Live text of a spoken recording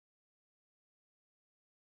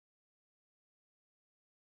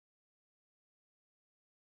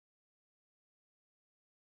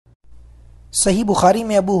صحیح بخاری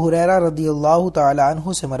میں ابو ہریرہ رضی اللہ تعالی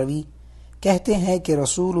عنہ سے مروی کہتے ہیں کہ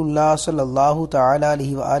رسول اللہ صلی اللہ تعالی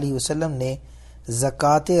علیہ وآلہ وسلم نے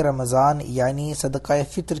زکوٰۃ رمضان یعنی صدقہ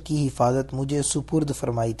فطر کی حفاظت مجھے سپرد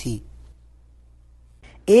فرمائی تھی۔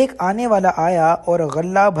 ایک آنے والا آیا اور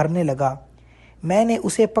غلہ بھرنے لگا، میں نے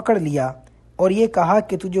اسے پکڑ لیا اور یہ کہا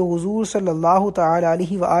کہ تجھے حضور صلی اللہ تعالی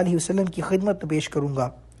علیہ وآلہ وسلم کی خدمت پیش کروں گا۔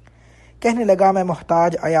 کہنے لگا میں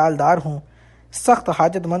محتاج عیال دار ہوں، سخت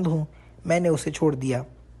حاجت مند ہوں۔ میں نے اسے چھوڑ دیا۔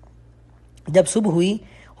 جب صبح ہوئی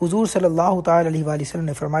حضور صلی اللہ تعالی علیہ وآلہ وسلم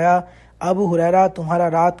نے فرمایا، ابو ہریرہ تمہارا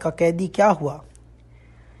رات کا قیدی کیا ہوا؟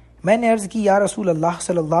 میں نے عرض کی، یا رسول اللہ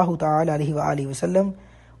صلی اللہ تعالی علیہ وآلہ وسلم،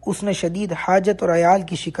 اس نے شدید حاجت اور عیال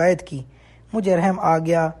کی شکایت کی، مجھے رحم آ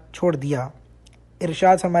گیا، چھوڑ دیا۔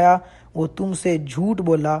 ارشاد فرمایا، وہ تم سے جھوٹ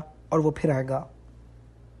بولا اور وہ پھر آئے گا۔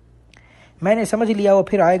 میں نے سمجھ لیا وہ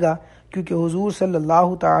پھر آئے گا، کیونکہ حضور صلی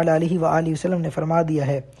اللہ تعالی علیہ وآلہ وسلم نے فرما دیا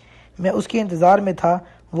ہے۔ میں اس کے انتظار میں تھا،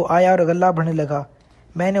 وہ آیا اور غلہ بھرنے لگا۔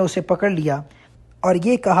 میں نے اسے پکڑ لیا اور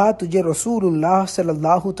یہ کہا تجھے رسول اللہ صلی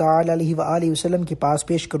اللہ تعالی علیہ وآلہ وسلم کے پاس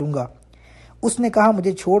پیش کروں گا۔ اس نے کہا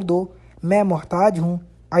مجھے چھوڑ دو، میں محتاج ہوں،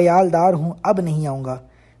 عیال دار ہوں، اب نہیں آؤں گا۔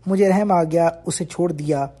 مجھے رحم آ گیا، اسے چھوڑ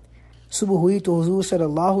دیا۔ صبح ہوئی تو حضور صلی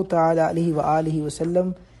اللہ تعالی علیہ وآلہ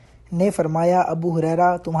وسلم نے فرمایا، ابو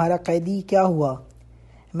ہریرہ تمہارا قیدی کیا ہوا؟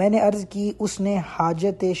 میں نے عرض کی، اس نے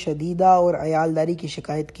حاجت شدیدہ اور عیالداری کی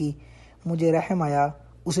شکایت کی، مجھے رحم آیا،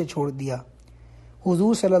 اسے چھوڑ دیا۔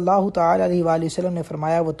 حضور صلی اللہ تعالی علیہ وآلہ وسلم نے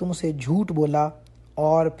فرمایا، وہ تم سے جھوٹ بولا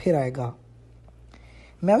اور پھر آئے گا۔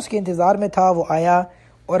 میں اس کے انتظار میں تھا، وہ آیا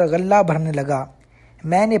اور غلہ بھرنے لگا۔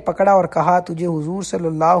 میں نے پکڑا اور کہا تجھے حضور صلی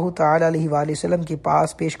اللہ تعالی علیہ وآلہ وسلم کے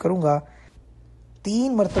پاس پیش کروں گا۔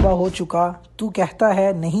 3 مرتبہ ہو چکا، تو کہتا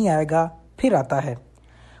ہے نہیں آئے گا، پھر آتا ہے۔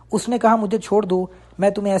 اس نے کہا مجھے چھوڑ دو، میں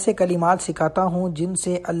تمہیں ایسے کلمات سکھاتا ہوں جن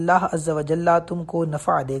سے اللہ عز و جل تم کو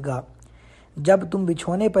نفع دے گا۔ جب تم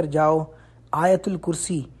بچھونے پر جاؤ، آیت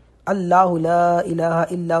الکرسی، اللہ لا الہ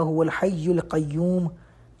الا هو الحی القیوم،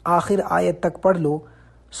 آخر آیت تک پڑھ لو۔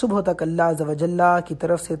 صبح تک اللہ عز و جل کی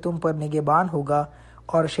طرف سے تم پر نگہبان ہوگا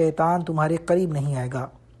اور شیطان تمہارے قریب نہیں آئے گا۔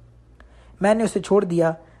 میں نے اسے چھوڑ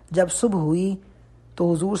دیا۔ جب صبح ہوئی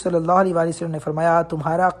تو حضور صلی اللہ علیہ وآلہ وسلم نے فرمایا،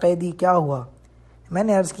 تمہارا قیدی کیا ہوا؟ میں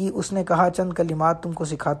نے عرض کی، اس نے کہا چند کلمات تم کو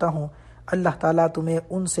سکھاتا ہوں، اللہ تعالیٰ تمہیں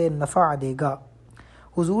ان سے نفع دے گا۔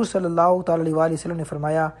 حضور صلی اللہ تعالی علیہ وآلہ وسلم نے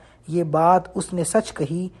فرمایا، یہ بات اس نے سچ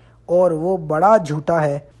کہی اور وہ بڑا جھوٹا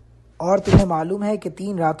ہے۔ اور تمہیں معلوم ہے کہ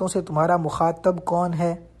 3 راتوں سے تمہارا مخاطب کون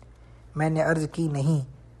ہے؟ میں نے عرض کی، نہیں۔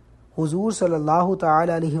 حضور صلی اللہ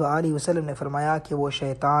تعالی علیہ وآلہ وسلم نے فرمایا کہ وہ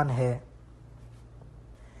شیطان ہے۔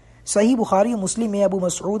 صحیح بخاری و مسلم میں ابو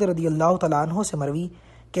مسعود رضی اللہ تعالیٰ عنہ سے مروی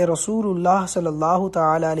کہ رسول اللہ صلی اللہ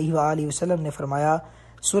تعالی علیہ وآلہ وسلم نے فرمایا،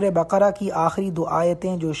 سورہ بقرہ کی آخری 2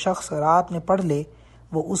 آیتیں جو شخص رات میں پڑھ لے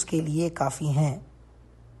وہ اس کے لیے کافی ہیں۔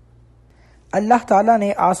 اللہ تعالیٰ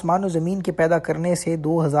نے آسمان و زمین کے پیدا کرنے سے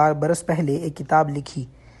 2000 برس پہلے ایک کتاب لکھی،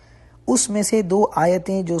 اس میں سے 2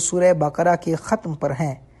 آیتیں جو سورہ بقرہ کے ختم پر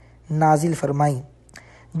ہیں نازل فرمائیں۔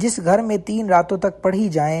 جس گھر میں 3 راتوں تک پڑھی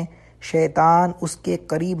جائیں، شیطان اس کے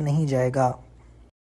قریب نہیں جائے گا۔